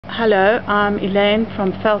Hello, I'm Elaine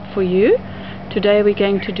from Felt For You. Today we're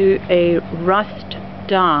going to do a rust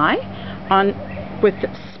dye with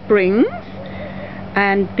springs,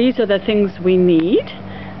 and these are the things we need.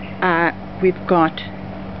 We've got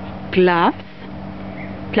gloves,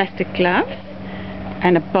 plastic gloves,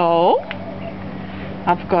 and a bowl.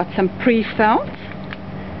 I've got some pre-felt,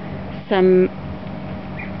 some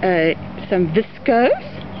viscose,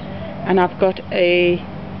 and I've got a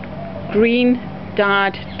green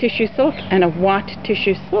dyed tissue silk and a white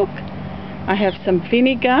tissue silk. I have some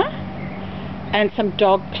vinegar and some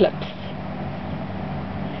dog clips,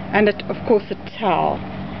 and of course a towel.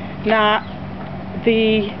 Now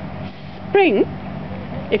the spring,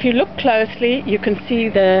 if you look closely, you can see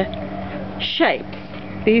the shapes.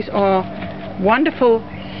 These are wonderful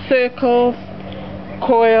circles,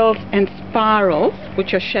 coils and spirals,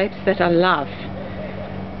 which are shapes that I love,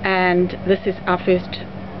 and this is our first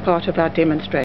part of our demonstration.